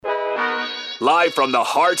live from the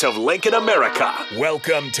heart of Lincoln, America.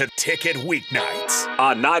 Welcome to Ticket Weeknights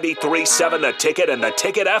On 93.7 The Ticket and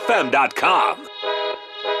theticketfm.com.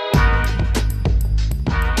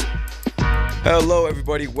 Hello,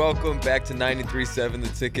 everybody. Welcome back to 93.7 The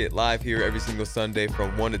Ticket, live here every single Sunday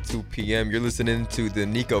from 1 to 2 p.m. You're listening to the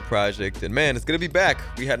Niko Project, and man, it's going to be back.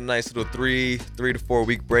 We had a nice little three to 4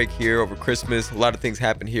 week break here over Christmas. A lot of things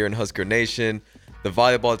happened here in Husker Nation. The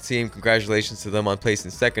volleyball team, congratulations to them on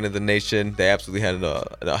placing second in the nation. They absolutely had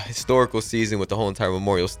a historical season with the whole entire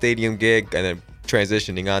Memorial Stadium gig and then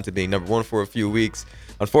transitioning on to being number one for a few weeks.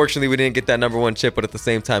 Unfortunately, we didn't get that number one chip, but at the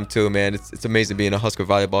same time, too, man, it's amazing being a Husker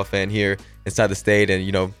volleyball fan here inside the state,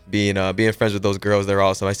 and being friends with those girls. They're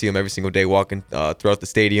awesome. I see them every single day walking throughout the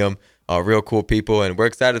stadium. Real cool people, and we're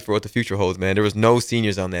excited for what the future holds, man. There was no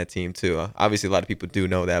seniors on that team, too. Obviously, a lot of people do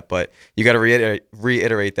know that, but you got to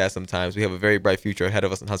reiterate that sometimes. We have a very bright future ahead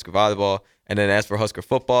of us in Husker volleyball. And then as for Husker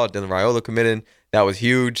football, Dylan Raiola committing. That was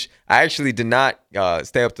huge. I actually did not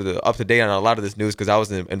stay up to date on a lot of this news because I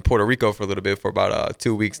was in Puerto Rico for a little bit for about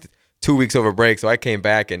 2 weeks. 2 weeks over break, so I came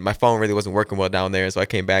back and my phone really wasn't working well down there, so I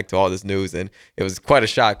came back to all this news, and it was quite a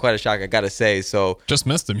shock, I gotta say. So just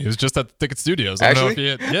missed him. He was just at the Ticket Studios. Actually?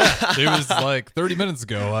 It was like 30 minutes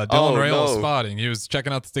ago. Dylan Raiola spotting. He was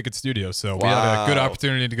checking out the Ticket Studio, so we had a good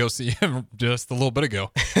opportunity to go see him just a little bit ago.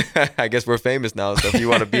 I guess we're famous now, so if you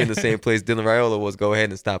want to be in the same place Dylan Raiola was, go ahead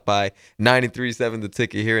and stop by 93.7 The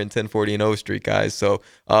Ticket here in 1040 and O Street, guys. So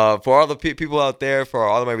for all the people out there, for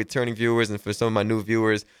all of my returning viewers, and for some of my new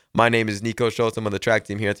viewers, my name is Niko Schultz. I'm on the track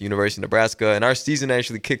team here at the University of Nebraska, and our season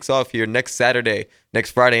actually kicks off here next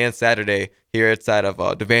Friday and Saturday here outside of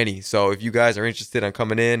Devaney. So if you guys are interested in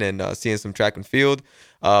coming in and seeing some track and field,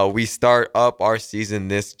 we start up our season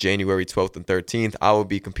this January 12th and 13th. I will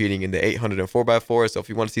be competing in the 800 and 4x4, so if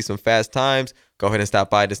you want to see some fast times, go ahead and stop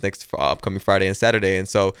by this next upcoming Friday and Saturday. And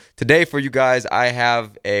so today for you guys, I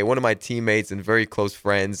have one of my teammates and very close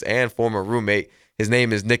friends and former roommate. His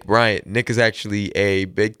name is Nick Bryant. Nick is actually a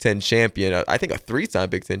Big Ten champion. I think a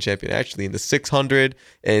 3-time Big Ten champion, actually, in the 600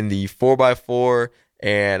 and the 4x4.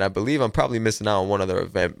 And I believe I'm probably missing out on one other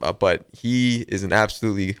event. But he is an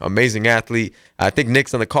absolutely amazing athlete. I think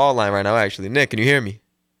Nick's on the call line right now, actually. Nick, can you hear me?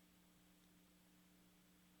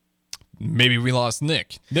 Maybe we lost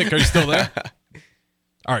Nick. Nick, are you still there?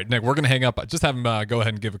 All right, Nick, we're going to hang up. Just have him go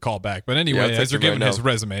ahead and give a call back. But anyway, as you're giving his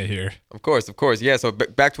resume here. Of course. Yeah, so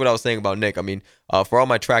back to what I was saying about Nick. I mean, for all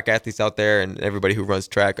my track athletes out there and everybody who runs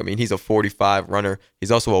track, I mean, he's a 45 runner.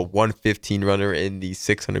 He's also a 115 runner in the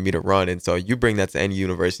 600-meter run. And so you bring that to any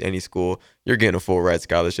university, any school, you're getting a full ride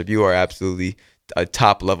scholarship. You are absolutely a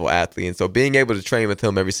top-level athlete. And so being able to train with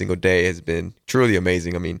him every single day has been truly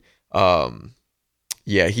amazing. I mean,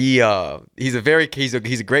 yeah, he's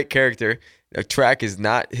a great character. Track is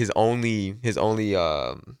not his only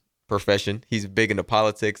profession. He's big into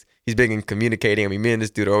politics. He's big in communicating. I mean, me and this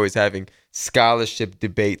dude are always having scholarship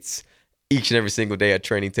debates each and every single day at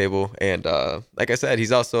training table. And like I said,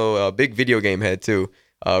 he's also a big video game head too.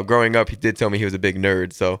 Growing up, he did tell me he was a big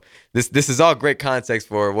nerd. So this is all great context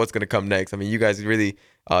for what's going to come next. I mean, you guys really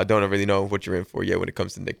don't really know what you're in for yet when it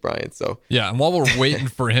comes to Nick Bryant. So yeah, and while we're waiting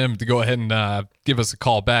for him to go ahead and give us a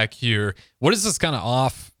call back here, what does this kind of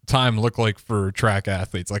off time look like for track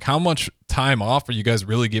athletes? Like, how much time off are you guys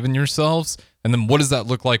really giving yourselves? And then what does that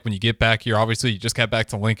look like when you get back here? Obviously, you just got back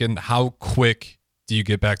to Lincoln. How quick do you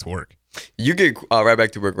get back to work? You get right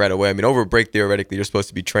back to work right away. I mean, over break, theoretically, you're supposed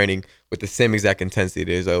to be training with the same exact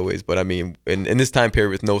intensity as always. But I mean, in this time period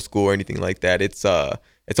with no school or anything like that, it's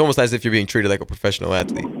almost as if you're being treated like a professional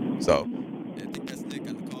athlete. So I think that's Nick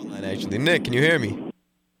on the call line, actually. Nick, can you hear me?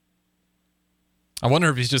 I wonder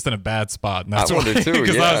if he's just in a bad spot. And I wonder too,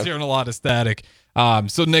 because yeah. I was hearing a lot of static.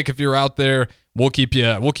 So Nick, if you're out there, we'll keep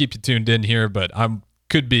you tuned in here. But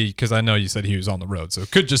could be because I know you said he was on the road, so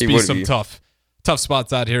it could just be some tough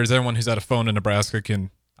spots out here. As everyone who's had a phone in Nebraska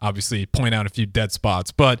can obviously point out a few dead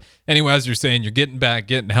spots. But anyway, as you're saying, you're getting back,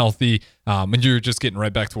 getting healthy, and you're just getting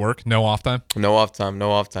right back to work. No off time. No off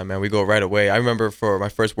time, man. We go right away. I remember for my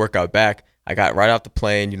first workout back, I got right off the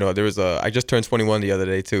plane. I just turned 21 the other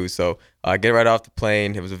day too. So I get right off the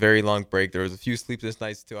plane. It was a very long break. There was a few sleepless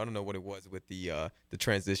nights too. I don't know what it was with the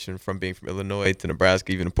transition from being from Illinois to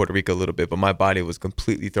Nebraska, even to Puerto Rico a little bit, but my body was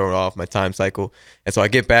completely thrown off my time cycle. And so I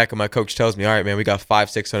get back and my coach tells me, all right, man, we got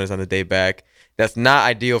 5-600s on the day back. That's not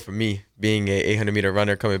ideal for me being a 800-meter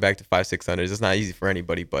runner coming back to 5-600s. It's not easy for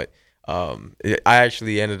anybody, but I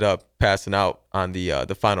actually ended up passing out on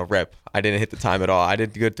the final rep. I didn't hit the time at all. I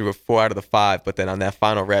did good through a 4 out of the 5, but then on that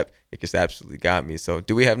final rep, it just absolutely got me. So,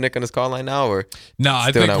 do we have Nick on his call line now, or no?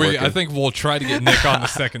 I think we'll try to get Nick on the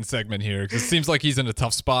second segment here because it seems like he's in a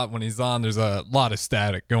tough spot when he's on. There's a lot of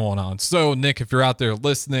static going on. So, Nick, if you're out there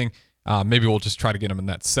listening, maybe we'll just try to get him in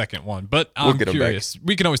that second one. But I'm curious.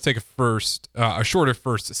 We can always take a shorter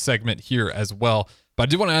first segment here as well. But I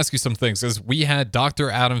do want to ask you some things because we had Dr.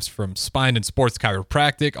 Adams from Spine and Sports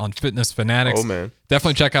Chiropractic on Fitness Fanatics. Oh, man.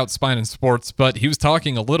 Definitely check out Spine and Sports. But he was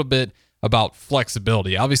talking a little bit about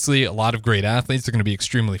flexibility. Obviously, a lot of great athletes are going to be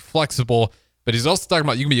extremely flexible. But he's also talking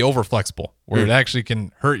about you can be over flexible where it actually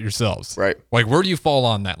can hurt yourselves. Right. Like, where do you fall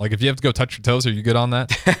on that? Like, if you have to go touch your toes, are you good on that?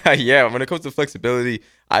 Yeah. When it comes to flexibility,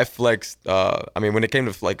 I flexed. When it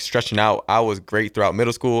came to like stretching out, I was great throughout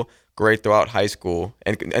middle school, great throughout high school,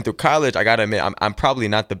 and through college. I gotta admit, I'm probably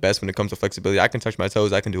not the best when it comes to flexibility. I can touch my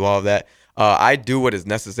toes, I can do all of that. I do what is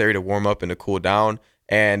necessary to warm up and to cool down.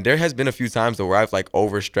 And there has been a few times though where I've like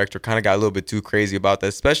overstretched or kind of got a little bit too crazy about that,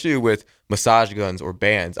 especially with massage guns or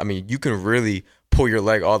bands. I mean, you can really pull your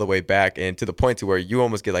leg all the way back and to the point to where you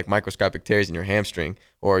almost get like microscopic tears in your hamstring,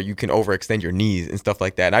 or you can overextend your knees and stuff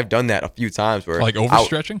like that. And I've done that a few times where like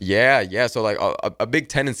overstretching. Yeah. So like a big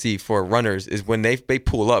tendency for runners is when they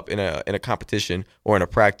pull up in a competition or in a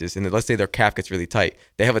practice, and let's say their calf gets really tight,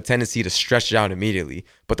 they have a tendency to stretch it out immediately.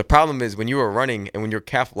 But the problem is when you are running and when your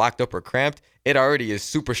calf locked up or cramped, it already is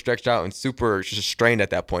super stretched out and super strained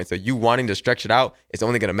at that point. So you wanting to stretch it out, it's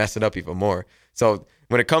only going to mess it up even more. So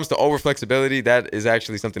when it comes to over flexibility, that is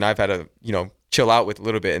actually something I've had to, chill out with a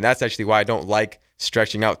little bit. And that's actually why I don't like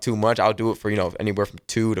stretching out too much. I'll do it for, anywhere from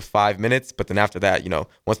 2 to 5 minutes. But then after that,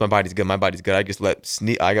 once my body's good. I just let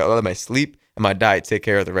my sleep and my diet take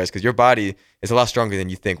care of the rest, because your body is a lot stronger than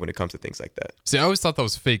you think when it comes to things like that. See, I always thought that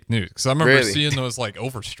was fake news, because I remember seeing those like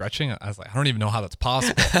overstretching. I was like, I don't even know how that's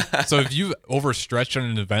possible. So if you overstretch at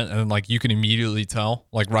an event and then like you can immediately tell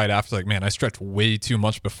like right after, like, man, I stretched way too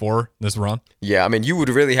much before this run. Yeah, I mean, you would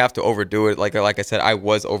really have to overdo it. Like I said, I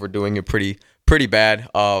was overdoing it pretty bad.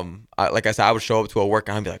 Like I said, I would show up to a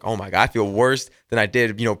workout and be like, oh my God, I feel worse than I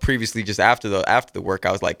did, previously just after the workout.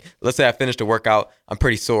 I was like, let's say I finished a workout, I'm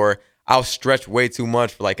pretty sore. I'll stretch way too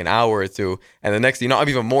much for like an hour or two. And the next thing you know, I'm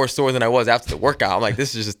even more sore than I was after the workout. I'm like,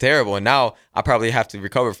 this is just terrible. And now I probably have to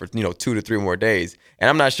recover for, 2 to 3 more days. And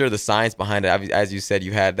I'm not sure the science behind it. As you said,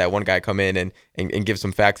 you had that one guy come in and give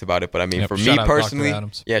some facts about it. But I mean, for me personally,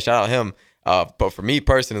 shout out him. But for me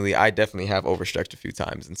personally, I definitely have overstretched a few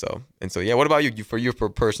times. And so, yeah. What about you? For your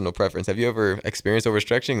personal preference, have you ever experienced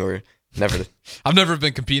overstretching or never? I've never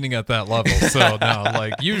been competing at that level. So no,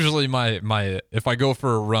 like usually my if I go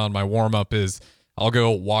for a run, my warm up is I'll go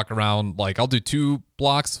walk around. Like I'll do 2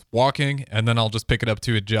 blocks walking and then I'll just pick it up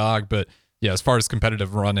to a jog. But yeah, as far as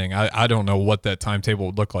competitive running, I don't know what that timetable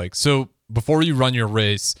would look like. So before you run your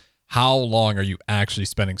race, how long are you actually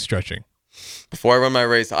spending stretching? Before I run my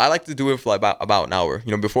race, I like to do it for like about an hour.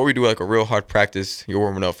 Before we do like a real hard practice, you're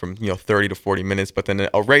warming up from 30 to 40 minutes. But then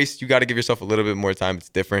a race, you got to give yourself a little bit more time. It's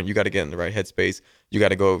different. You got to get in the right headspace. You got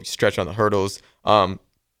to go stretch on the hurdles.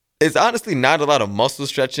 It's honestly not a lot of muscle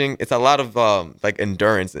stretching. It's a lot of like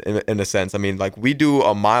endurance in a sense. I mean, like we do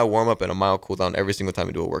a mile warm up and a mile cool down every single time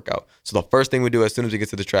we do a workout. So the first thing we do as soon as we get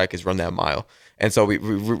to the track is run that mile. And so we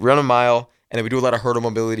run a mile, and then we do a lot of hurdle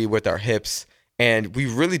mobility with our hips. And we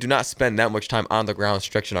really do not spend that much time on the ground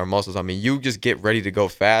stretching our muscles. I mean, you just get ready to go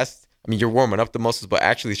fast. I mean, you're warming up the muscles, but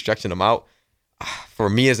actually stretching them out, for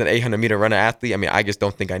me as an 800-meter runner athlete, I mean, I just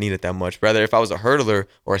don't think I need it that much. Rather, if I was a hurdler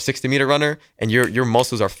or a 60-meter runner and your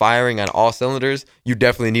muscles are firing on all cylinders, you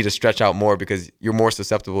definitely need to stretch out more because you're more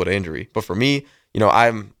susceptible to injury. But for me,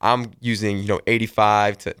 I'm using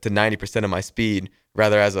 85 to 90% of my speed.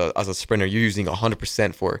 Rather, as a sprinter, you're using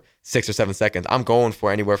 100% for 6 or 7 seconds. I'm going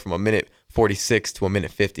for anywhere from a minute 46 to a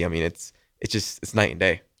minute 50. I mean, it's night and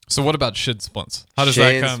day. So what about shin splints? How does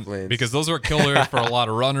that come? Because those are a killer for a lot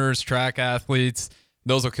of runners, track athletes.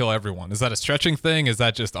 Those will kill everyone. Is that a stretching thing? Is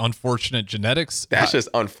that just unfortunate genetics? That's just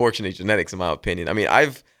unfortunate genetics, in my opinion. I mean,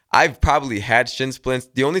 I've probably had shin splints.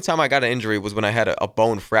 The only time I got an injury was when I had a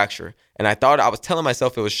bone fracture. And I was telling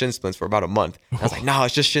myself it was shin splints for about a month. I was like, no,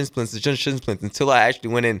 it's just shin splints. It's just shin splints. Until I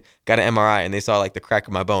actually went in, got an MRI, and they saw like the crack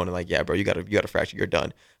in my bone. And like, yeah, bro, you got a fracture. You're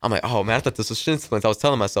done. I'm like, oh man, I thought this was shin splints. I was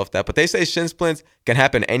telling myself that. But they say shin splints can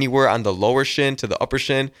happen anywhere on the lower shin to the upper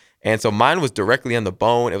shin. And so mine was directly on the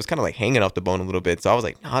bone. It was kind of like hanging off the bone a little bit. So I was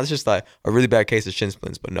like, no, it's just like a really bad case of shin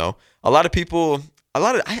splints. But no, a lot of people,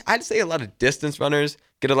 I'd say a lot of distance runners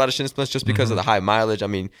get a lot of shin splints just because of the high mileage. I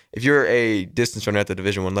mean, if you're a distance runner at the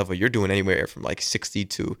Division I level, you're doing anywhere from like 60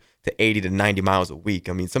 to 80 to 90 miles a week.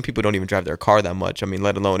 I mean, some people don't even drive their car that much. I mean,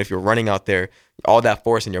 let alone if you're running out there, all that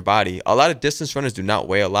force in your body. A lot of distance runners do not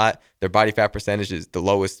weigh a lot. Their body fat percentage is the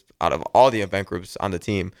lowest out of all the event groups on the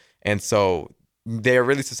team. And so they're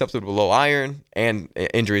really susceptible to low iron and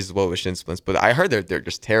injuries as well with shin splints. But I heard they're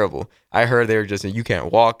just terrible. I heard they're just, you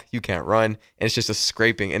can't walk, you can't run, and it's just a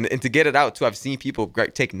scraping. And to get it out too, I've seen people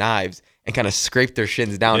take knives and kind of scrape their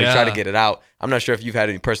shins down and try to get it out. I'm not sure if you've had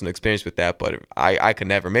any personal experience with that, but I could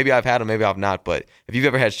never. Maybe I've had them, maybe I've not. But if you've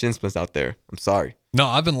ever had shin splints out there, I'm sorry. No,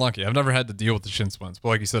 I've been lucky. I've never had to deal with the shin splints. But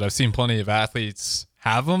like you said, I've seen plenty of athletes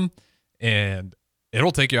have them, and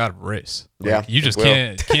it'll take you out of a race. Like, you just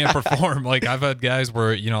can't perform. Like I've had guys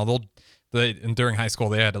where, and during high school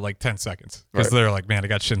they had to like 10 seconds because they're like, man, I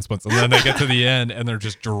got shin splints, and then they get to the end and they're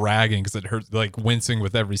just dragging because it hurts, like wincing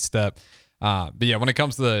with every step. But yeah, when it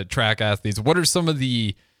comes to the track athletes, what are some of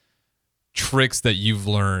the tricks that you've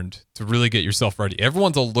learned to really get yourself ready?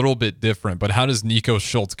 Everyone's a little bit different, but how does Niko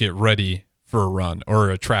Schultz get ready for a run or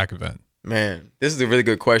a track event? Man, this is a really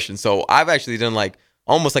good question. So I've actually done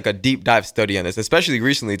almost like a deep dive study on this, especially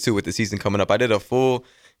recently too with the season coming up. I did a full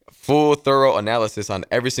thorough analysis on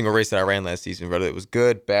every single race that I ran last season, whether it was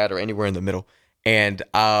good, bad, or anywhere in the middle. And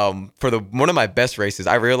for one of my best races,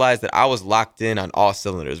 I realized that I was locked in on all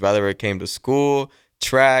cylinders, whether it came to school,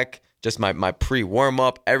 track, just my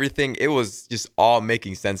pre-warm-up, everything. It was just all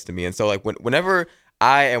making sense to me. And so like whenever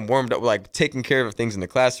I am warmed up, like taking care of things in the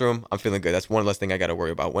classroom, I'm feeling good. That's one less thing I got to worry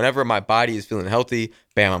about. Whenever my body is feeling healthy,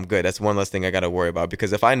 bam, I'm good. That's one less thing I got to worry about.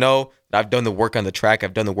 Because if I know that I've done the work on the track,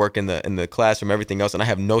 I've done the work in the classroom, everything else, and I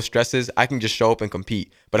have no stresses, I can just show up and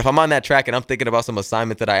compete. But if I'm on that track and I'm thinking about some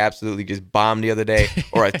assignment that I absolutely just bombed the other day,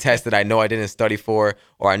 or a test that I know I didn't study for,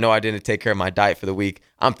 or I know I didn't take care of my diet for the week,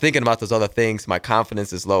 I'm thinking about those other things. My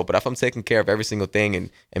confidence is low. But if I'm taking care of every single thing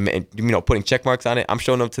and putting check marks on it, I'm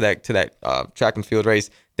showing up to that track and field race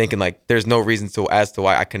thinking like there's no reason as to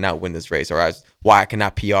why I cannot win this race, or why I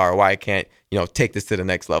cannot PR, or why I can't take this to the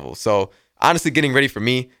next level. So honestly, getting ready for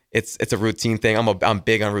me, it's a routine thing. I'm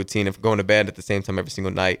big on routine. If going to bed at the same time every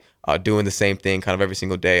single night, doing the same thing kind of every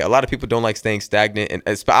single day. A lot of people don't like staying stagnant, and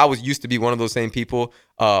I used to be one of those same people.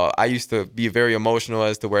 I used to be very emotional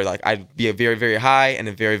as to where like I'd be a very, very high and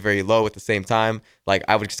a very, very low at the same time. Like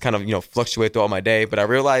I would just kind of fluctuate throughout my day. But I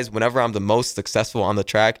realized whenever I'm the most successful on the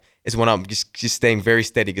track is when I'm just staying very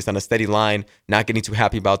steady, just on a steady line, not getting too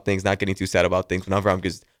happy about things, not getting too sad about things. Whenever I'm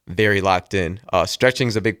just very locked in. Stretching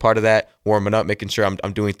is a big part of that. Warming up, making sure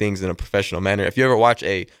I'm doing things in a professional manner. If you ever watch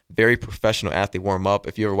a very professional athlete warm up,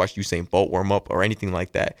 if you ever watch Usain Bolt warm up or anything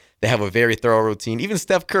like that, they have a very thorough routine. Even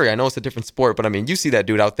Steph Curry, I know it's a different sport, but I mean, you see that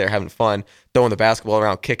dude out there having fun, throwing the basketball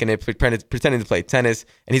around, kicking it, pretending to play tennis,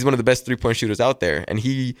 and he's one of the best three-point shooters out there. And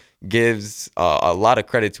he gives a lot of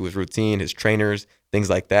credit to his routine, his trainers, things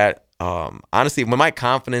like that. Honestly, when my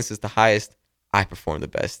confidence is the highest, I perform the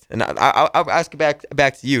best. And I'll ask it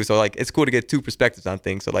back to you. So like, it's cool to get two perspectives on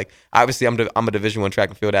things. So like, obviously I'm a Division I track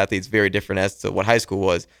and field athlete. It's very different as to what high school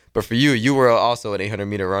was. But for you, you were also an 800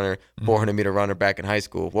 meter runner, 400 meter runner back in high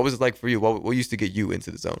school. What was it like for you? What used to get you into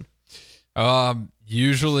the zone?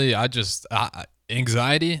 Usually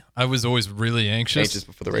anxiety. I was always really anxious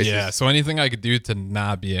before the races. Yeah, so anything I could do to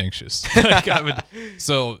not be anxious. Like a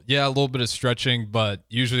little bit of stretching, but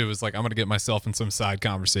usually it was like I'm gonna get myself in some side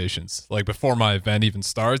conversations like before my event even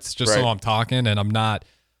starts, just so I'm talking and I'm not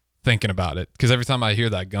thinking about it. Because every time I hear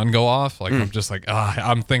that gun go off, like I'm just like,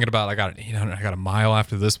 I'm thinking about I got a mile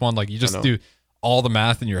after this one. Like you just do all the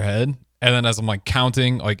math in your head. And then as I'm like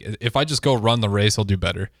counting, like if I just go run the race, I'll do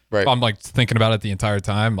better. Right. If I'm like thinking about it the entire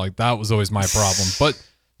time, like that was always my problem. But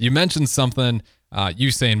you mentioned something,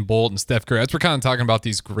 Usain Bolt and Steph Curry. As we're kind of talking about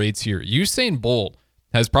these greats here, Usain Bolt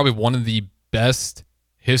has probably one of the best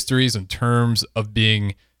histories in terms of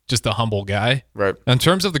being just a humble guy. Right. In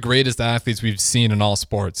terms of the greatest athletes we've seen in all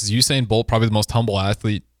sports, is Usain Bolt probably the most humble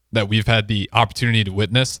athlete that we've had the opportunity to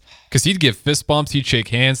witness? Because he'd give fist bumps, he'd shake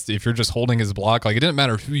hands if you're just holding his block. Like it didn't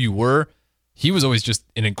matter who you were. He was always just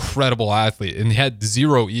an incredible athlete and he had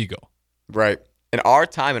zero ego. Right. In our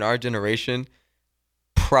time, in our generation,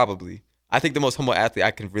 probably. I think the most humble athlete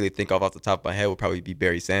I can really think of off the top of my head would probably be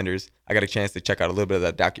Barry Sanders. I got a chance to check out a little bit of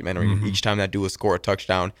that documentary. Each time that dude would score a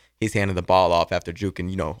touchdown, he's handing the ball off after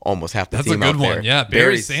juking, almost half the team out there. That's a good one. Yeah,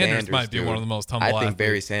 Barry Sanders might be one of the most humble athletes. I think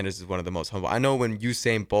Barry Sanders is one of the most humble. I know when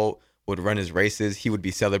Usain Bolt would run his races, he would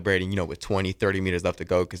be celebrating, with 20, 30 meters left to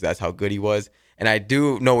go because that's how good he was. And I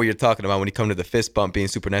do know what you're talking about when you come to the fist bump, being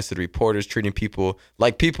super nice to the reporters, treating people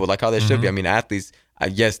like how they should be. I mean, athletes,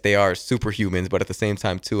 Yes, they are superhumans, but at the same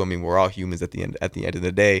time too, I mean, we're all humans at the end of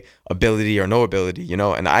the day, ability or no ability, you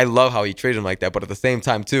know. And I love how he treated him like that, but at the same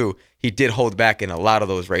time too, he did hold back in a lot of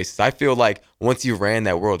those races. I feel like once you ran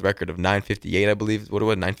that world record of 9:58, I believe, what it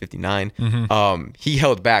was, 9:59, he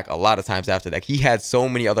held back a lot of times after that. He had so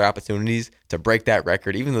many other opportunities to break that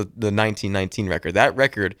record, even the 1919 record. That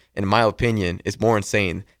record, in my opinion, is more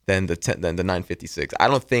insane than the 9:56. I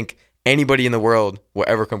don't think anybody in the world will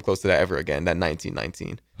ever come close to that ever again, that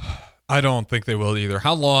 1919. I don't think they will either.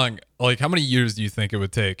 How long, like how many years do you think it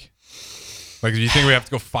would take? Like, do you think we have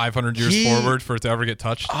to go 500 years forward for it to ever get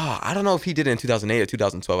touched? I don't know if he did it in 2008 or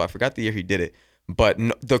 2012. I forgot the year he did it. But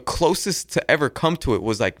the closest to ever come to it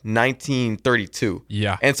was like 1932.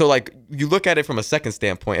 Yeah. And so like you look at it from a second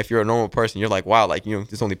standpoint, if you're a normal person, you're like, wow, like, you know,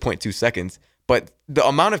 there's only 0.2 seconds. But the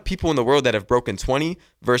amount of people in the world that have broken 20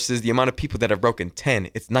 versus the amount of people that have broken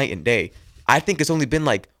 10, it's night and day. I think it's only been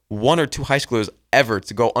like 1 or 2 high schoolers ever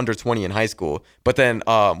to go under 20 in high school. But then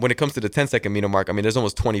when it comes to the 10-second meter mark, I mean, there's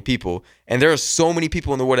almost 20 people. And there are so many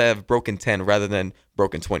people in the world that have broken 10 rather than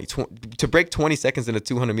broken 20. To break 20 seconds in a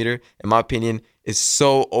 200 meter, in my opinion, is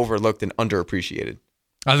so overlooked and underappreciated.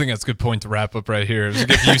 I think that's a good point to wrap up right here. Just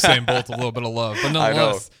give Usain Bolt a little bit of love. But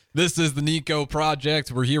nonetheless, this is the Niko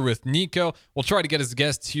Project. We're here with Niko. We'll try to get his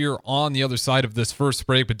guests here on the other side of this first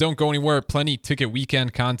break, but don't go anywhere. Plenty Ticket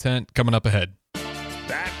Weekend content coming up ahead.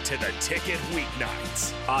 Back to the Ticket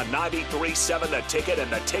weeknights on 93.7 The Ticket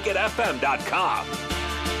and theticketfm.com.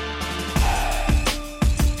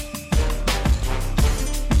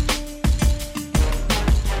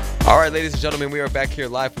 All right, ladies and gentlemen, we are back here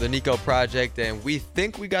live for the Niko Project, and we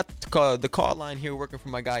think we got the call line here working for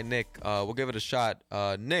my guy, Nick. We'll give it a shot.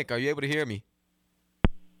 Nick, are you able to hear me?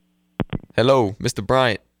 Hello, Mr.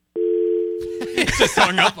 Bryant. He just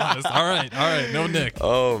hung up on us. All right. No Nick.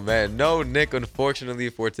 Oh, man. No Nick, unfortunately,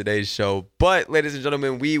 for today's show. But, ladies and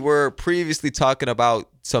gentlemen, we were previously talking about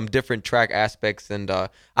some different track aspects. And I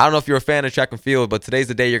don't know if you're a fan of track and field, but today's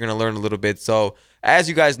the day you're going to learn a little bit. So, as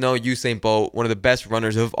you guys know, Usain Bolt, one of the best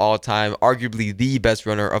runners of all time, arguably the best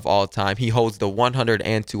runner of all time. He holds the 100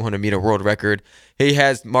 and 200 meter world record. He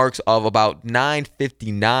has marks of about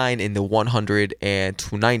 9:59 in the 100 and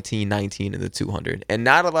 19:19 in the 200. And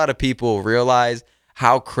not a lot of people realize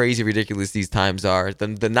how crazy ridiculous these times are. The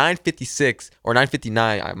 9:56 or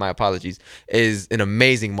 9:59, my apologies, is an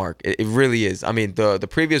amazing mark. It really is. I mean, the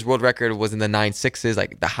previous world record was in the 9.6s,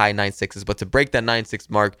 like the high 9.6s, but to break that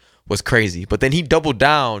 9.6 mark was crazy. But then he doubled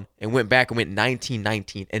down and went back and went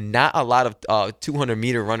 19:19, and not a lot of 200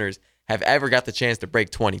 meter runners have ever got the chance to break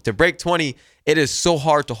 20. To break 20, it is so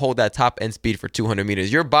hard to hold that top end speed for 200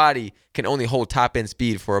 meters. Your body can only hold top end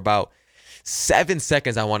speed for about 7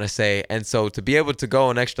 seconds, I want to say. And so to be able to go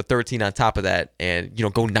an extra 13 on top of that and, you know,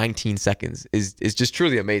 go 19 seconds is just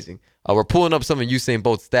truly amazing. We're pulling up some of Usain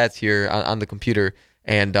Bolt's stats here on the computer.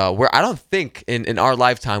 And I don't think in our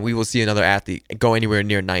lifetime we will see another athlete go anywhere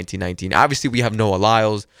near 1919. Obviously, we have Noah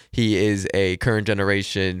Lyles. He is a current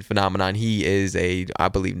generation phenomenon. He is I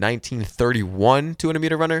believe, 1931 200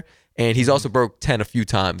 meter runner. And he's also broke 10 a few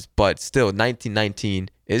times. But still, 1919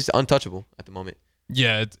 is untouchable at the moment.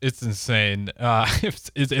 Yeah, it's insane.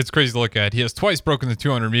 It's crazy to look at. He has twice broken the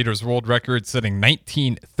 200 meters world record, setting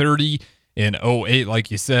 1930 in 08, like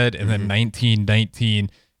you said, and then 1919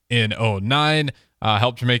 in 09.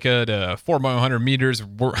 Helped Jamaica to 4,100 meters. I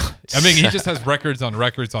mean, he just has records on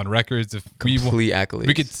records on records. If complete accolades.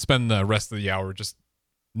 We could spend the rest of the hour just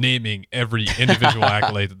naming every individual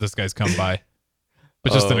accolade that this guy's come by.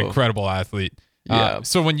 But just an incredible athlete. Yeah.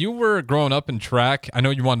 So when you were growing up in track, I know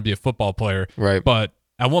you wanted to be a football player, right? But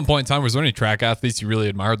at one point in time, was there any track athletes you really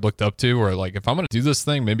admired, looked up to, or like, if I'm going to do this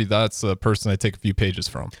thing, maybe that's a person I take a few pages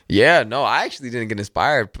from? Yeah, no, I actually didn't get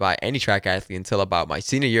inspired by any track athlete until about my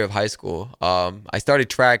senior year of high school. I started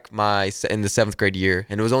track in the 7th grade year,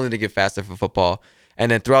 and it was only to get faster for football.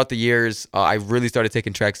 And then throughout the years, I really started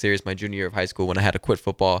taking track serious my junior year of high school when I had to quit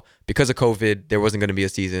football. Because of COVID, there wasn't going to be a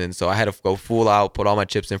season, and so I had to go full out, put all my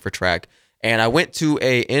chips in for track. And I went to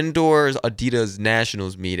a indoors Adidas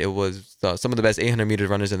Nationals meet. It was some of the best 800 meter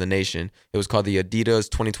runners in the nation. It was called the Adidas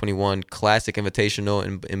 2021 Classic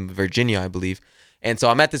Invitational in Virginia, I believe. And so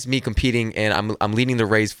I'm at this meet competing, and I'm leading the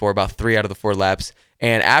race for about 3 out of the 4 laps.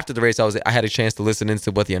 And after the race, I had a chance to listen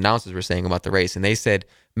into what the announcers were saying about the race. And they said,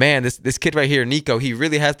 man, this kid right here, Niko, he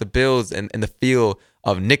really has the builds and the feel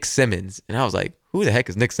of Nick Simmons. And I was like, who the heck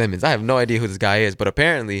is Nick Simmons? I have no idea who this guy is. But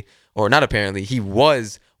apparently, or not apparently, he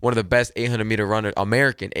was one of the best 800 meter runners,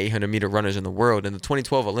 American 800 meter runners in the world. In the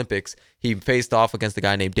 2012 Olympics, he faced off against a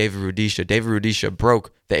guy named David Rudisha. David Rudisha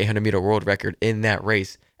broke the 800 meter world record in that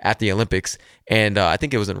race at the Olympics. And I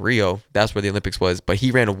think it was in Rio. That's where the Olympics was. But he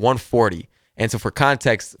ran a 140. And so for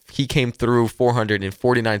context, he came through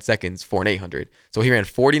 449 seconds for an 800. So he ran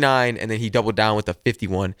 49, and then he doubled down with a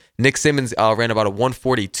 51. Nick Simmons ran about a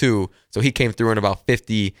 142, so he came through in about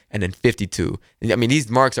 50 and then 52. I mean, these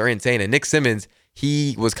marks are insane. And Nick Simmons,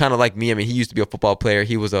 he was kind of like me. I mean, he used to be a football player.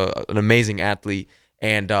 He was an amazing athlete.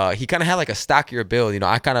 And he kind of had like a stockier build. You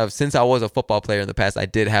know, since I was a football player in the past, I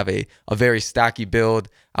did have a very stocky build.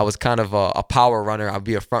 I was kind of a power runner. I'd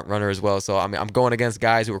be a front runner as well. So, I mean, I'm going against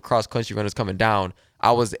guys who were cross-country runners coming down.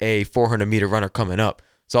 I was a 400-meter runner coming up.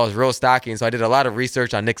 So I was real stocky. And so I did a lot of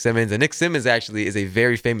research on Nick Simmons. And Nick Simmons actually is a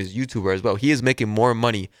very famous YouTuber as well. He is making more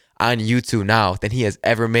money on YouTube now than he has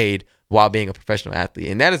ever made while being a professional athlete.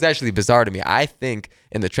 And that is actually bizarre to me. I think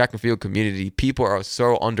in the track and field community, people are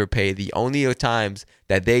so underpaid. The only times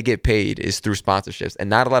that they get paid is through sponsorships. And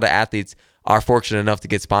not a lot of athletes are fortunate enough to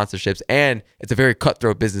get sponsorships. And it's a very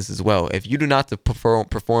cutthroat business as well. If you do not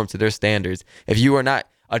perform to their standards, if you are not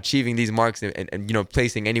achieving these marks and you know,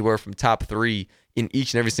 placing anywhere from top 3 in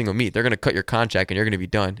each and every single meet, they're going to cut your contract and you're going to be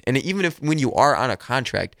done. And even if when you are on a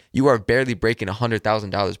contract, you are barely breaking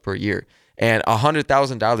 $100,000 per year. And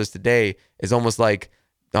 $100,000 today is almost like,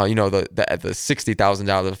 you know, the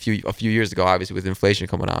 $60,000 a few years ago, obviously with inflation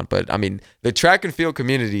coming on. But I mean, the track and field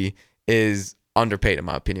community is underpaid in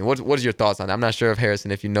my opinion. What is your thoughts on that? I'm not sure if Harrison,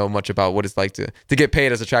 if you know much about what it's like to get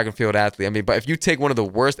paid as a track and field athlete. I mean, but if you take one of the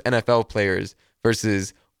worst NFL players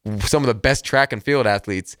versus some of the best track and field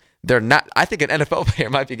athletes, they're not. I think an NFL player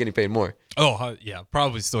might be getting paid more. Oh yeah,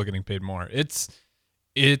 probably still getting paid more. It's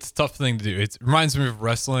a tough thing to do. It reminds me of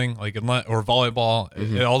wrestling, like or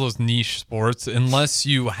volleyball, all those niche sports. Unless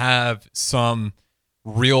you have some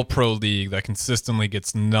real pro league that consistently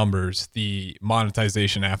gets numbers, the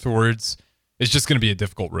monetization afterwards is just going to be a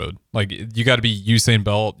difficult road. Like you got to be Usain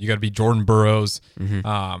Bolt, you got to be Jordan Burroughs.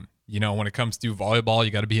 You know, when it comes to volleyball,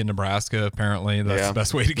 you got to be in Nebraska. Apparently, that's the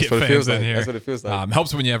best way to get fans in here. That's what it feels like.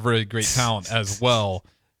 Helps when you have really great talent as well,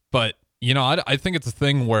 but. You know, I think it's a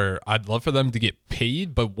thing where I'd love for them to get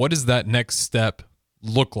paid, but what does that next step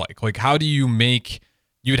look like? Like, how do you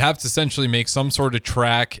you'd have to essentially make some sort of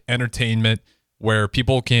track entertainment where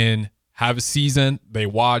people can have a season, they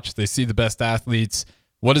watch, they see the best athletes.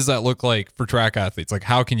 What does that look like for track athletes? Like,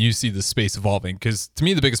 how can you see the space evolving? Because to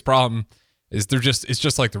me, the biggest problem is it's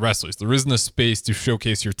just like the wrestlers. There isn't a space to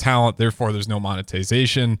showcase your talent. Therefore, there's no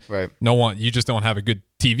monetization. Right. You just don't have a good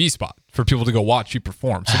TV spot for people to go watch you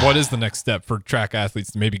perform. So what is the next step for track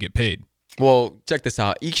athletes to maybe get paid? Well, check this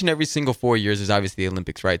out. Each and every single 4 years is obviously the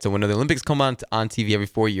Olympics, right? So when the Olympics come on TV every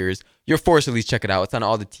 4 years, you're forced to at least check it out. It's on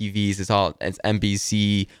all the TVs. It's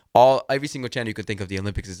NBC. Every single channel you could think of, the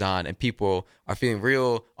Olympics is on, and people are feeling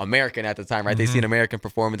real American at the time, right? They see an American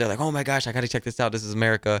perform, and they're like, "Oh my gosh, I got to check this out. This is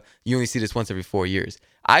America." You only see this once every 4 years.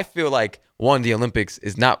 I feel like the Olympics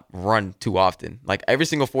is not run too often. Like every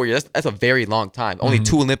single 4 years, that's a very long time. Only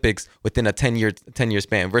 2 Olympics within a 10-year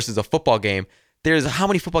span versus a football game. There's how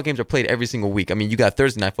many football games are played every single week? I mean, you got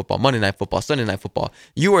Thursday night football, Monday night football, Sunday night football.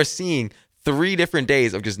 You are seeing 3 different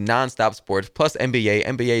days of just nonstop sports, plus NBA.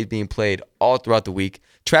 NBA is being played all throughout the week.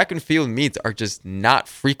 Track and field meets are just not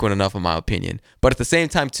frequent enough, in my opinion. But at the same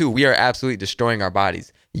time, too, we are absolutely destroying our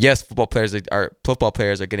bodies. Yes, football players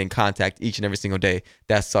are getting contact each and every single day.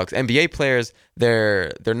 That sucks. NBA players,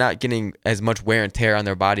 they're not getting as much wear and tear on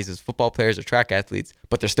their bodies as football players or track athletes,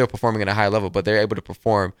 but they're still performing at a high level. But they're able to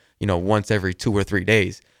perform, you know, once every 2 or 3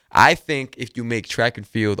 days. I think if you make track and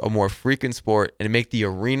field a more frequent sport and make the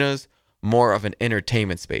arenas more of an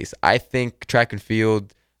entertainment space, I think track and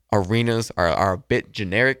field arenas are a bit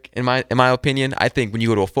generic in my opinion. I think when you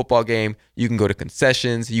go to a football game, you can go to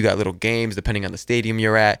concessions, you got little games depending on the stadium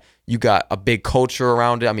you're at, you got a big culture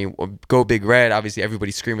around it. I mean, go Big Red, obviously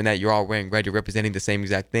everybody's screaming that, you're all wearing red, you're representing the same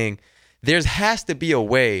exact thing. There has to be a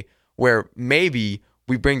way where maybe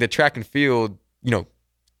we bring the track and field, you know,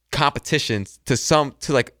 competitions to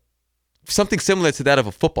like something similar to that of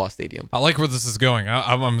a football stadium. I like where this is going.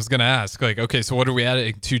 I was going to ask, like, okay, so what are we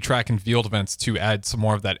adding to track and field events to add some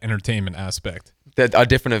more of that entertainment aspect? A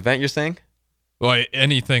different event, you're saying? Like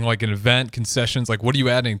anything, like an event, concessions, like what are you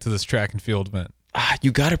adding to this track and field event?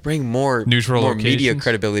 You got to bring more media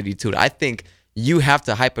credibility to it. I think you have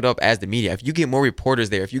to hype it up as the media. If you get more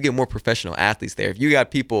reporters there, if you get more professional athletes there, if you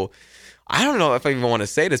got people, I don't know if I even want to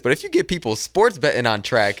say this, but if you get people sports betting on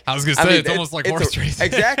track. I was going to say, it's almost like horse racing.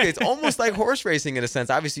 Exactly. It's almost like horse racing in a sense.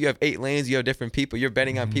 Obviously, you have 8 lanes, you have different people, you're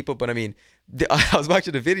betting on people, but I mean, I was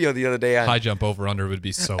watching a video the other day on high jump over under would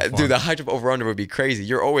be so fun. Dude, the high jump over under would be crazy.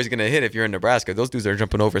 You're always going to hit if you're in Nebraska. Those dudes are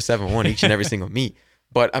jumping over 7-1 each and every single meet.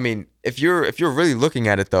 But I mean, if you're really looking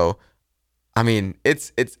at it though, I mean,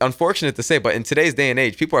 it's unfortunate to say, but in today's day and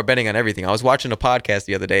age, people are betting on everything. I was watching a podcast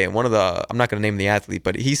the other day, and I'm not going to name the athlete,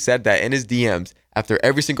 but he said that in his DMs, after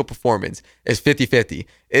every single performance, is 50-50.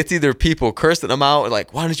 It's either people cursing them out,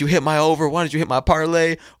 like, why didn't you hit my over? Why didn't you hit my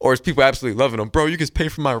parlay? Or it's people absolutely loving them. Bro, you can pay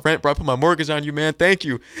for my rent, bro. I put my mortgage on you, man. Thank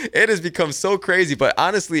you. It has become so crazy. But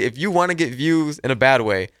honestly, if you want to get views in a bad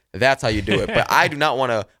way, that's how you do it. But I do not want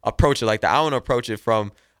to approach it like that. I want to approach it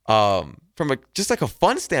from just like a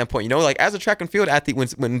fun standpoint, like as a track and field athlete,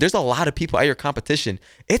 when there's a lot of people at your competition,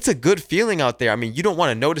 it's a good feeling out there. I mean, you don't want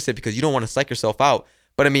to notice it because you don't want to psych yourself out.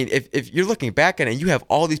 But I mean, if you're looking back at it and you have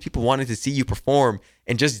all these people wanting to see you perform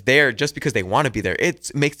and just there just because they want to be there,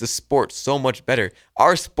 it makes the sport so much better.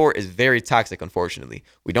 Our sport is very toxic, unfortunately.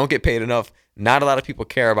 We don't get paid enough. Not a lot of people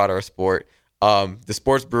care about our sport. The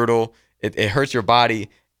sport's brutal. It hurts your body.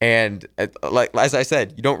 And like as I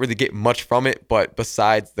said, you don't really get much from it, but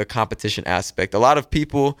besides the competition aspect, a lot of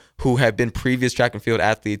people who have been previous track and field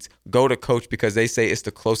athletes go to coach because they say it's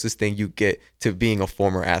the closest thing you get to being a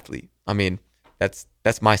former athlete. I mean, that's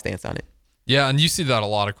my stance on it. Yeah, and you see that a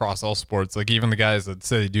lot across all sports. Like even the guys that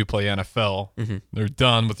say they do play NFL, they're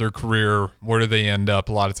done with their career. Where do they end up?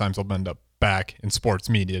 A lot of times they'll end up back in sports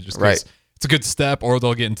media just because it's a good step, or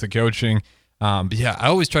they'll get into coaching. But yeah, I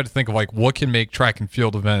always try to think of like what can make track and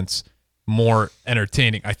field events more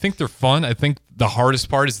entertaining. I think they're fun. I think the hardest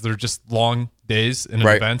part is they're just long days in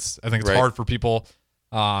events. I think it's hard for people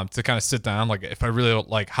to kind of sit down. Like if I really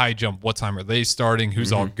like high jump, what time are they starting?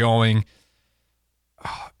 Who's all going?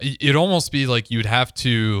 It'd almost be like you'd have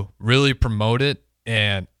to really promote it.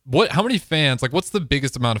 And how many fans, like what's the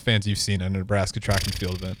biggest amount of fans you've seen in a Nebraska track and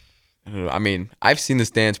field event? I mean, I've seen the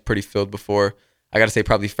stands pretty filled before. I got to say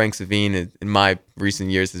probably Frank Savine in my recent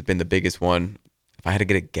years has been the biggest one. If I had to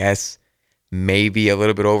get a guess, maybe a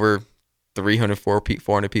little bit over 300,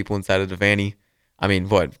 400 people inside of the Vanny. I mean,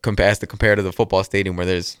 compared to the football stadium where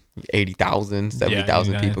there's 80,000,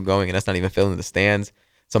 70,000 people going, and that's not even filling the stands.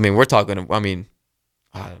 So, I mean, we're talking,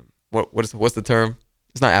 what's the term?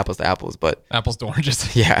 It's not apples to apples, but apples to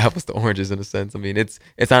oranges. Yeah, apples to oranges in a sense. I mean, it's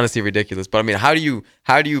honestly ridiculous. But I mean, how do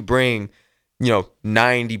you bring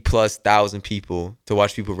 90,000+ people to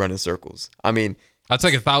watch people run in circles? I mean, that's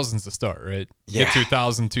like 1,000 to start, right? Yeah. Get to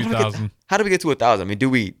 1,000, 2,000. How do we get to 1,000? I mean, do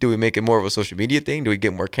we make it more of a social media thing? Do we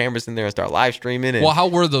get more cameras in there and start live streaming? Well, how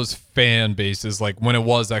were those fan bases like when it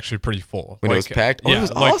was actually pretty full? When it was packed? Yeah, it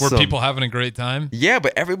was like awesome. Were people having a great time? Yeah,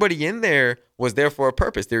 but everybody in there was there for a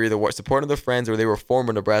purpose. They were either supporting their friends or they were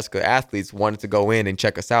former Nebraska athletes wanted to go in and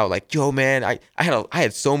check us out. Like, yo, man, I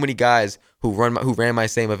had so many guys who ran my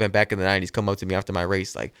same event back in the 90s come up to me after my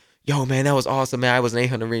race like, yo, man, that was awesome, man. I was an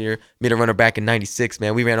 800-meter runner back in 96,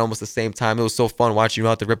 man. We ran almost the same time. It was so fun watching you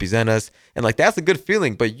out to represent us. And, like, that's a good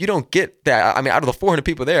feeling, but you don't get that. I mean, out of the 400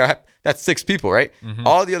 people there, that's 6 people, right? Mm-hmm.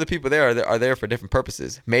 All the other people there are there for different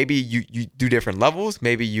purposes. Maybe you do different levels.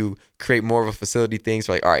 Maybe you create more of a facility thing.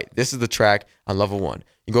 So, like, all right, this is the track on level 1.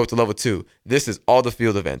 You go up to level 2. This is all the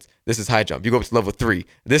field events. This is high jump. You go up to level 3.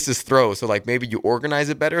 This is throw. So like maybe you organize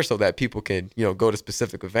it better so that people can, go to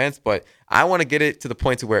specific events. But I want to get it to the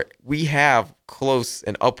point to where we have close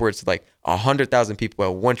and upwards to like 100,000 people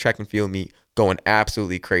at one track and field meet going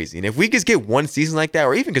absolutely crazy. And if we just get one season like that,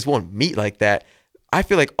 or even just one meet like that, I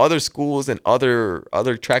feel like other schools and other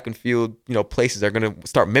track and field, places are going to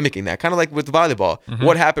start mimicking that. Kind of like with volleyball. Mm-hmm.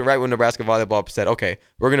 What happened right when Nebraska volleyball said, okay,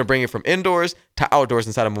 we're going to bring it from indoors to outdoors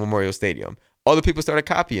inside of Memorial Stadium. Other people started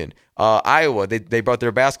copying. Iowa, they brought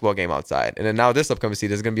their basketball game outside. And then now this upcoming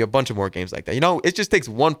season, there's going to be a bunch of more games like that. It just takes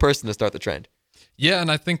one person to start the trend. Yeah, and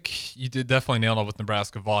I think you did definitely nail it with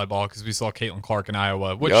Nebraska volleyball because we saw Caitlin Clark in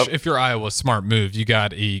Iowa, which if you're Iowa, smart move. You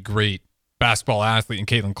got a great basketball athlete in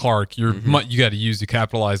Caitlin Clark. You got to use to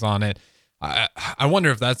capitalize on it. I wonder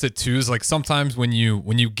if that's it too. Is like sometimes when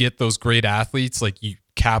you get those great athletes, like you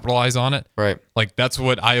capitalize on it. Right. Like that's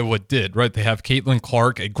what Iowa did, right? They have Caitlin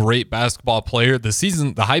Clark, a great basketball player.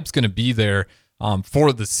 The hype's going to be there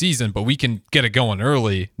for the season, but we can get it going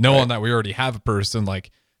early, knowing that we already have a person. Like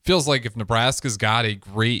feels like if Nebraska's got a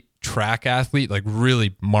great track athlete, like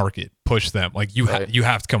really market, push them. Like you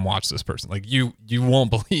have to come watch this person. Like you won't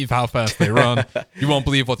believe how fast they run. You won't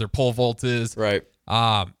believe what their pole vault is. Right.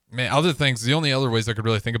 Man, other things, the only other ways I could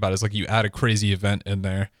really think about is like you add a crazy event in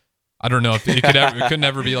there. I don't know if it could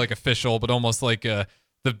never be like official, but almost like the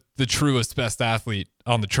truest best athlete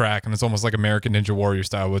on the track, and it's almost like American Ninja Warrior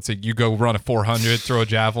style. It's like you go run a 400, throw a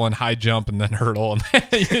javelin, high jump, and then hurdle, and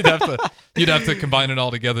you'd have to combine it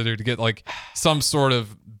all together to get like some sort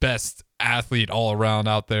of best athlete all around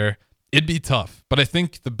out there. It'd be tough, but I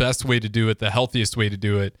think the best way to do it, the healthiest way to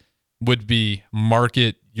do it, would be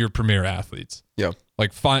market your premier athletes. Yeah.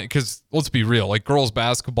 Like, fine, because let's be real, like girls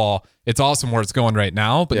basketball, it's awesome where it's going right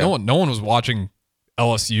now, but no one was watching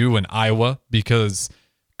LSU and Iowa because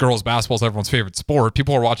girls basketball is everyone's favorite sport.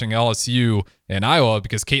 People are watching LSU and Iowa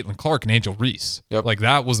because Caitlin Clark and Angel Reese. Yep. Like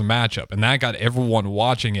that was a matchup, and that got everyone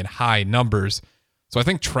watching in high numbers. So I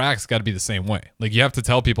think track's got to be the same way. Like you have to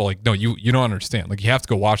tell people, like, no, you don't understand. Like you have to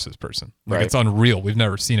go watch this person. Like It's unreal. We've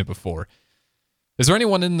never seen it before. Is there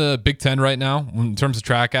anyone in the Big Ten right now in terms of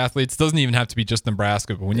track athletes? It doesn't even have to be just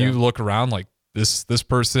Nebraska, but when you look around, like this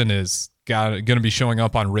person is going to be showing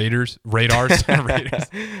up on radars. Raiders.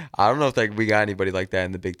 I don't know if we got anybody like that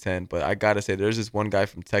in the Big Ten, but I gotta say there's this one guy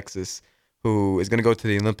from Texas who is going to go to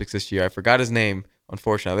the Olympics this year. I forgot his name,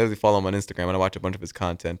 unfortunately. I literally follow him on Instagram and I watch a bunch of his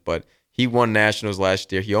content, but he won nationals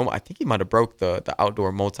last year. I think he might have broke the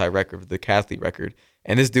outdoor multi-record, the decathlete record.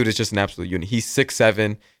 And this dude is just an absolute unit. He's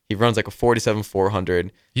 6'7". He runs like a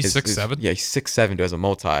 47-400. He's 6'7"? Yeah, he's 6'7", dude, as a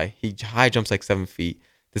multi. He high jumps like 7 feet.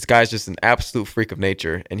 This guy's just an absolute freak of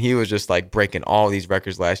nature. And he was just like breaking all these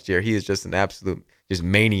records last year. He is just an absolute just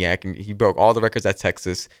maniac. And he broke all the records at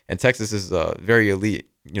Texas. And Texas is a very elite,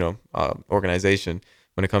 organization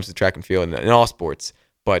when it comes to track and field and in all sports.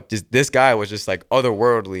 But this guy was just like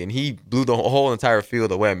otherworldly, and he blew the whole entire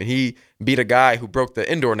field away. I mean, he beat a guy who broke the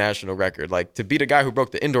indoor national record. Like, to beat a guy who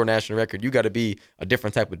broke the indoor national record, you got to be a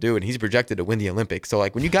different type of dude, and he's projected to win the Olympics. So,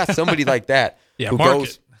 like, when you got somebody like that who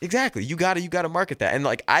goes – exactly, you got to market that. And,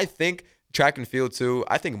 like, I think track and field too,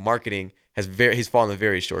 I think marketing he's fallen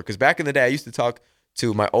very short. Because back in the day, I used to talk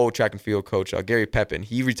to my old track and field coach, Gary Pepin.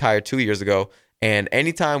 He retired 2 years ago. And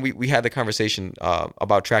anytime we had the conversation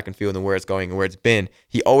about track and field and where it's going and where it's been,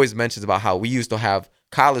 he always mentions about how we used to have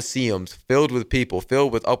coliseums filled with people,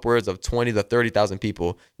 filled with upwards of 20 to 30,000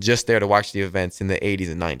 people just there to watch the events in the 80s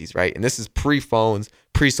and 90s, right? And this is pre-phones,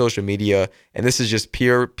 pre-social media, and this is just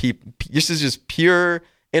pure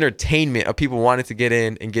entertainment of people wanting to get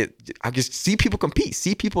in and just see people compete,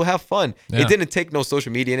 see people have fun. Yeah. It didn't take no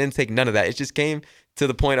social media, it didn't take none of that. It just came to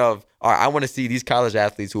the point of, all right, I want to see these college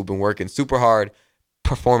athletes who've been working super hard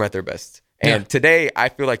perform at their best. And today, I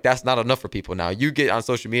feel like that's not enough for people now. You get on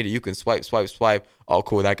social media, you can swipe. Oh,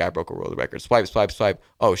 cool, that guy broke a world record. Swipe.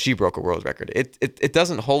 Oh, she broke a world record. It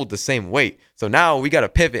doesn't hold the same weight. So now we got to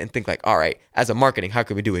pivot and think like, all right, as a marketing, how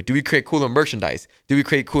can we do it? Do we create cooler merchandise? Do we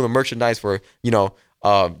create cooler merchandise for,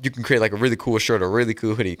 you can create like a really cool shirt or a really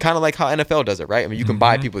cool hoodie, kind of like how NFL does it, right? I mean, you can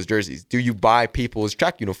buy people's jerseys. Do you buy people's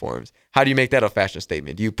track uniforms? How do you make that a fashion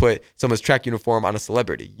statement? Do you put someone's track uniform on a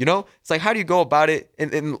celebrity? It's like, how do you go about it?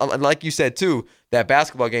 And like you said too, that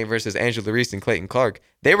basketball game versus Angela Reese and Clayton Clark,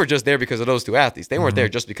 they were just there because of those two athletes. They weren't there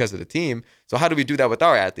just because of the team. So how do we do that with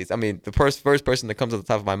our athletes? I mean, the first person that comes to the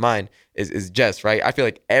top of my mind is Jess, right? I feel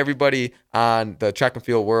like everybody on the track and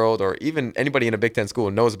field world, or even anybody in a Big Ten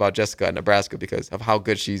school, knows about Jessica at Nebraska because of how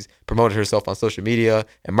good she's promoted herself on social media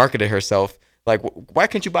and marketed herself. Like, why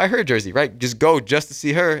can't you buy her jersey, right? Just go just to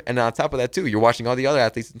see her. And on top of that, too, you're watching all the other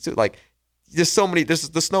athletes. And too, like, there's so many. The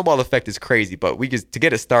snowball effect is crazy, but to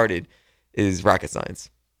get it started is rocket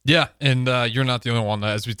science. Yeah, and you're not the only one.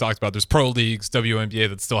 As we talked about, there's pro leagues, WNBA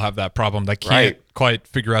that still have that problem that can't quite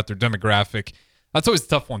figure out their demographic. That's always a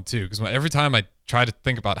tough one, too, because every time I try to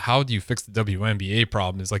think about how do you fix the WNBA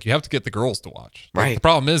problem, is like you have to get the girls to watch. Like, the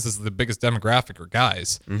problem is the biggest demographic are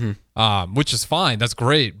guys, which is fine. That's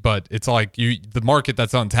great, but it's like the market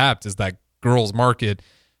that's untapped is that girls market.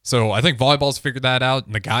 So I think volleyball's figured that out,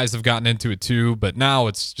 and the guys have gotten into it too, but now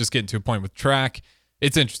it's just getting to a point with track.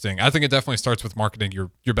 It's interesting. I think it definitely starts with marketing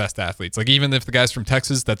your best athletes. Like, even if the guy's from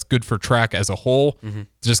Texas, that's good for track as a whole.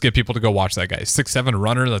 Just get people to go watch that guy. 6'7"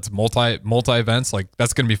 runner, that's multi events. Like,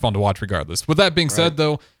 that's going to be fun to watch regardless. With that being said,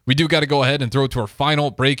 though, we do got to go ahead and throw it to our final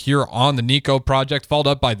break here on the Niko Project. Followed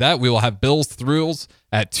up by that, we will have Bills Thrills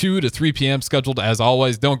at 2 to 3 p.m. scheduled as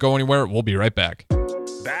always. Don't go anywhere. We'll be right back.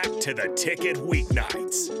 Back to the Ticket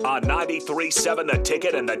weeknights on 93.7 The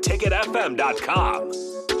Ticket and theticketfm.com.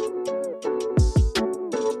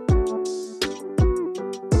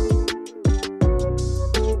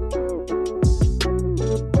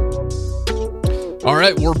 All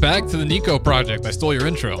right, we're back to the Niko Project. I stole your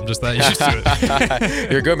intro. I'm just that used to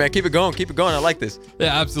it. You're good, man. Keep it going. I like this.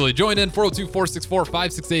 Yeah, absolutely. Join in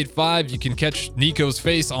 402-464-5685. You can catch Niko's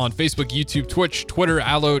face on Facebook, YouTube, Twitch, Twitter,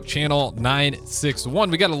 Allo, Channel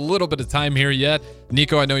 961. We got a little bit of time here yet.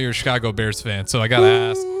 Niko, I know you're a Chicago Bears fan, so I got to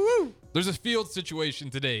ask. There's a field situation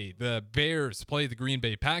today. The Bears play the Green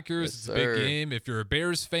Bay Packers. It's a big game. If you're a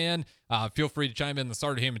Bears fan, feel free to chime in the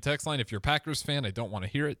Starter Heyman text line. If you're a Packers fan, I don't want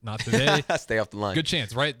to hear it. Not today. Stay off the line. Good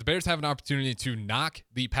chance, right? The Bears have an opportunity to knock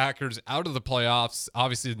the Packers out of the playoffs.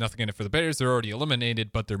 Obviously, there's nothing in it for the Bears. They're already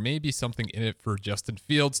eliminated, but there may be something in it for Justin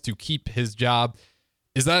Fields to keep his job.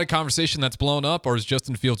 Is that a conversation that's blown up, or is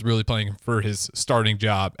Justin Fields really playing for his starting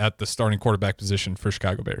job at the starting quarterback position for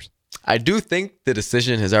Chicago Bears? I do think the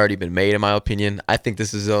decision has already been made, in my opinion. I think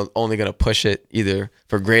this is only going to push it either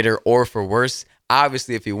for greater or for worse.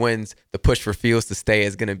 Obviously, if he wins, the push for Fields to stay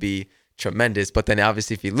is going to be tremendous. But then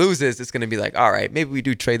obviously if he loses, it's going to be like, all right, maybe we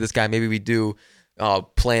do trade this guy. Maybe we do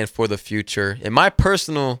plan for the future. In my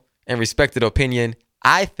personal and respected opinion,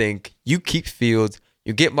 I think you keep Fields,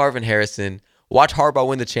 you get Marvin Harrison, watch Harbaugh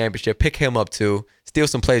win the championship, pick him up too, steal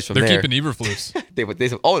some plays from there. They're keeping Eberflus.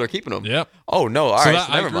 They're keeping him. Yep. Oh, no. All right.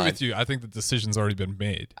 So I agree with you. I think the decision's already been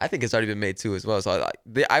made. I think it's already been made too as well. So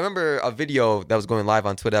I remember a video that was going live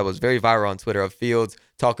on Twitter that was very viral on Twitter of Fields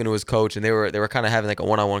talking to his coach, and they were kind of having like a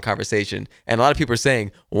one-on-one conversation. And a lot of people are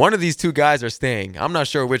saying one of these two guys are staying. I'm not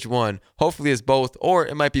sure which one. Hopefully it's both, or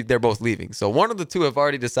it might be they're both leaving. So one of the two have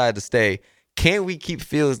already decided to stay. Can we keep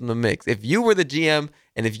Fields in the mix? If you were the GM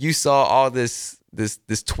and if you saw all this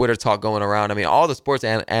Twitter talk going around, I mean, all the sports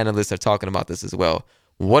analysts are talking about this as well.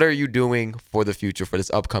 What are you doing for the future for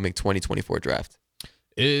this upcoming 2024 draft?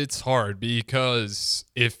 It's hard because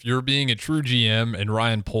if you're being a true GM and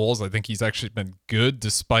Ryan Poles, I think he's actually been good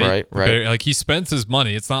despite right. Like he spends his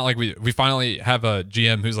money. It's not like we finally have a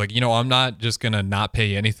GM who's like, I'm not just going to not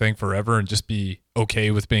pay anything forever and just be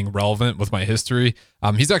okay with being relevant with my history.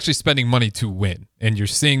 He's actually spending money to win. And you're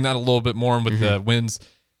seeing that a little bit more with the wins.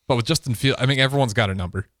 But with Justin Fields, I mean, everyone's got a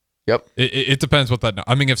number. Yep. It depends what that.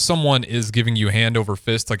 I mean, if someone is giving you hand over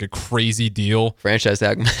fist like a crazy deal, franchise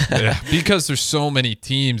tag, yeah, because there's so many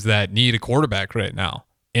teams that need a quarterback right now,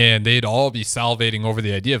 and they'd all be salivating over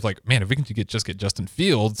the idea of like, man, if we can just get Justin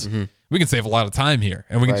Fields, we can save a lot of time here,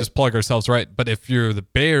 and we can just plug ourselves right. But if you're the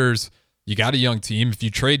Bears, you got a young team. If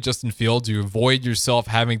you trade Justin Fields, you avoid yourself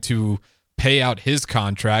having to pay out his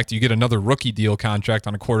contract. You get another rookie deal contract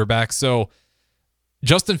on a quarterback, so.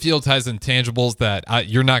 Justin Fields has intangibles that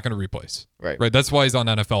you're not going to replace. Right. That's why he's on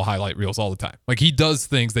NFL highlight reels all the time. Like he does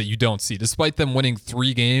things that you don't see. Despite them winning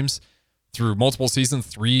 3 games through multiple seasons,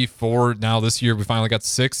 3, 4, now this year we finally got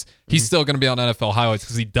 6. He's still going to be on NFL highlights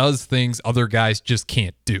because he does things other guys just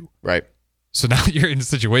can't do. Right. So now you're in a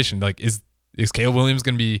situation like, is Caleb Williams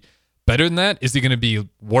going to be better than that? Is he going to be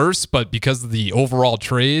worse? But because of the overall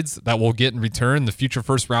trades that we'll get in return, the future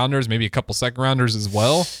first rounders, maybe a couple second rounders as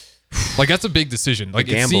well. Like, that's a big decision. Like,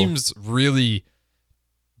 it seems really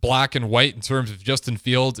black and white in terms of Justin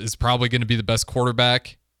Fields is probably going to be the best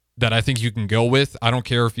quarterback that I think you can go with. I don't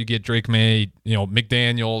care if you get Drake May,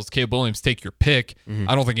 McDaniels, Caleb Williams, take your pick.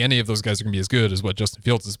 I don't think any of those guys are going to be as good as what Justin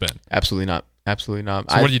Fields has been. Absolutely not. Absolutely not.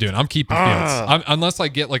 So what are you doing? I'm keeping Fields. Unless I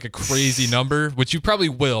get like a crazy number, which you probably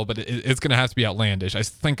will, but it's going to have to be outlandish. I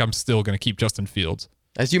think I'm still going to keep Justin Fields.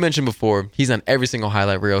 As you mentioned before, he's on every single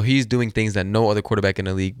highlight reel. He's doing things that no other quarterback in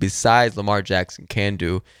the league besides Lamar Jackson can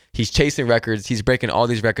do. He's chasing records. He's breaking all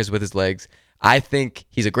these records with his legs. I think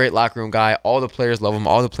he's a great locker room guy. All the players love him.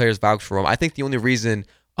 All the players vouch for him. I think the only reason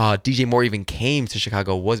DJ Moore even came to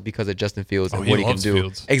Chicago was because of Justin Fields and what he can do.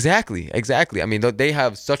 Fields. Exactly. I mean, they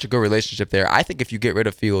have such a good relationship there. I think if you get rid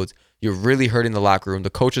of Fields, you're really hurting the locker room. The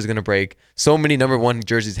coach is going to break. So many number 1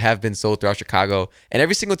 jerseys have been sold throughout Chicago. And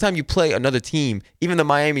every single time you play another team, even the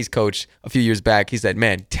Miami's coach a few years back, he said,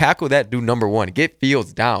 man, tackle that dude number 1. Get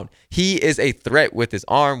Fields down. He is a threat with his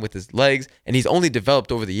arm, with his legs, and he's only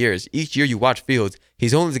developed over the years. Each year you watch Fields,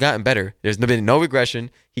 he's only gotten better. There's been no regression.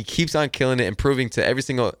 He keeps on killing it and proving to every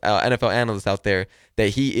single NFL analyst out there that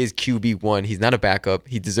he is QB1. He's not a backup.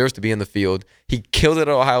 He deserves to be in the field. He killed it at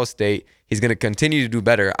Ohio State. He's going to continue to do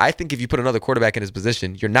better. I think if you put another quarterback in his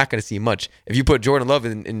position, you're not going to see much. If you put Jordan Love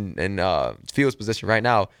in Fields' position right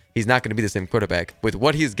now, he's not going to be the same quarterback. With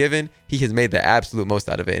what he's given, he has made the absolute most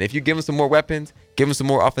out of it. And if you give him some more weapons, give him some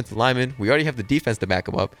more offensive linemen, we already have the defense to back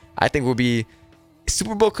him up. I think we'll be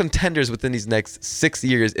Super Bowl contenders within these next 6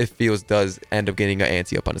 years if Fields does end up getting an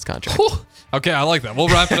ante up on his contract. Okay, I like that. We'll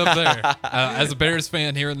wrap it up there. As a Bears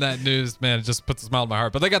fan, hearing that news, man, it just puts a smile on my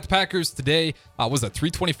heart. But they got the Packers today. Was that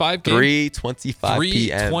 3:25 game? 3:25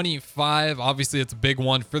 p.m. 3:25. Obviously, it's a big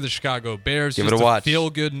one for the Chicago Bears. Give it a watch.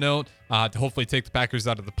 Feel-good note to hopefully take the Packers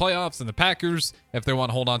out of the playoffs, and the Packers, if they want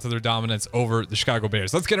to hold on to their dominance over the Chicago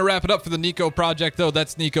Bears. Let's get to wrap it up for the Niko Project, though.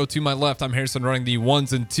 That's Niko to my left. I'm Harrison running the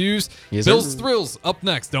 1s and 2s. Yes, Bills sir. Thrills up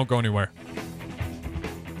next. Don't go anywhere.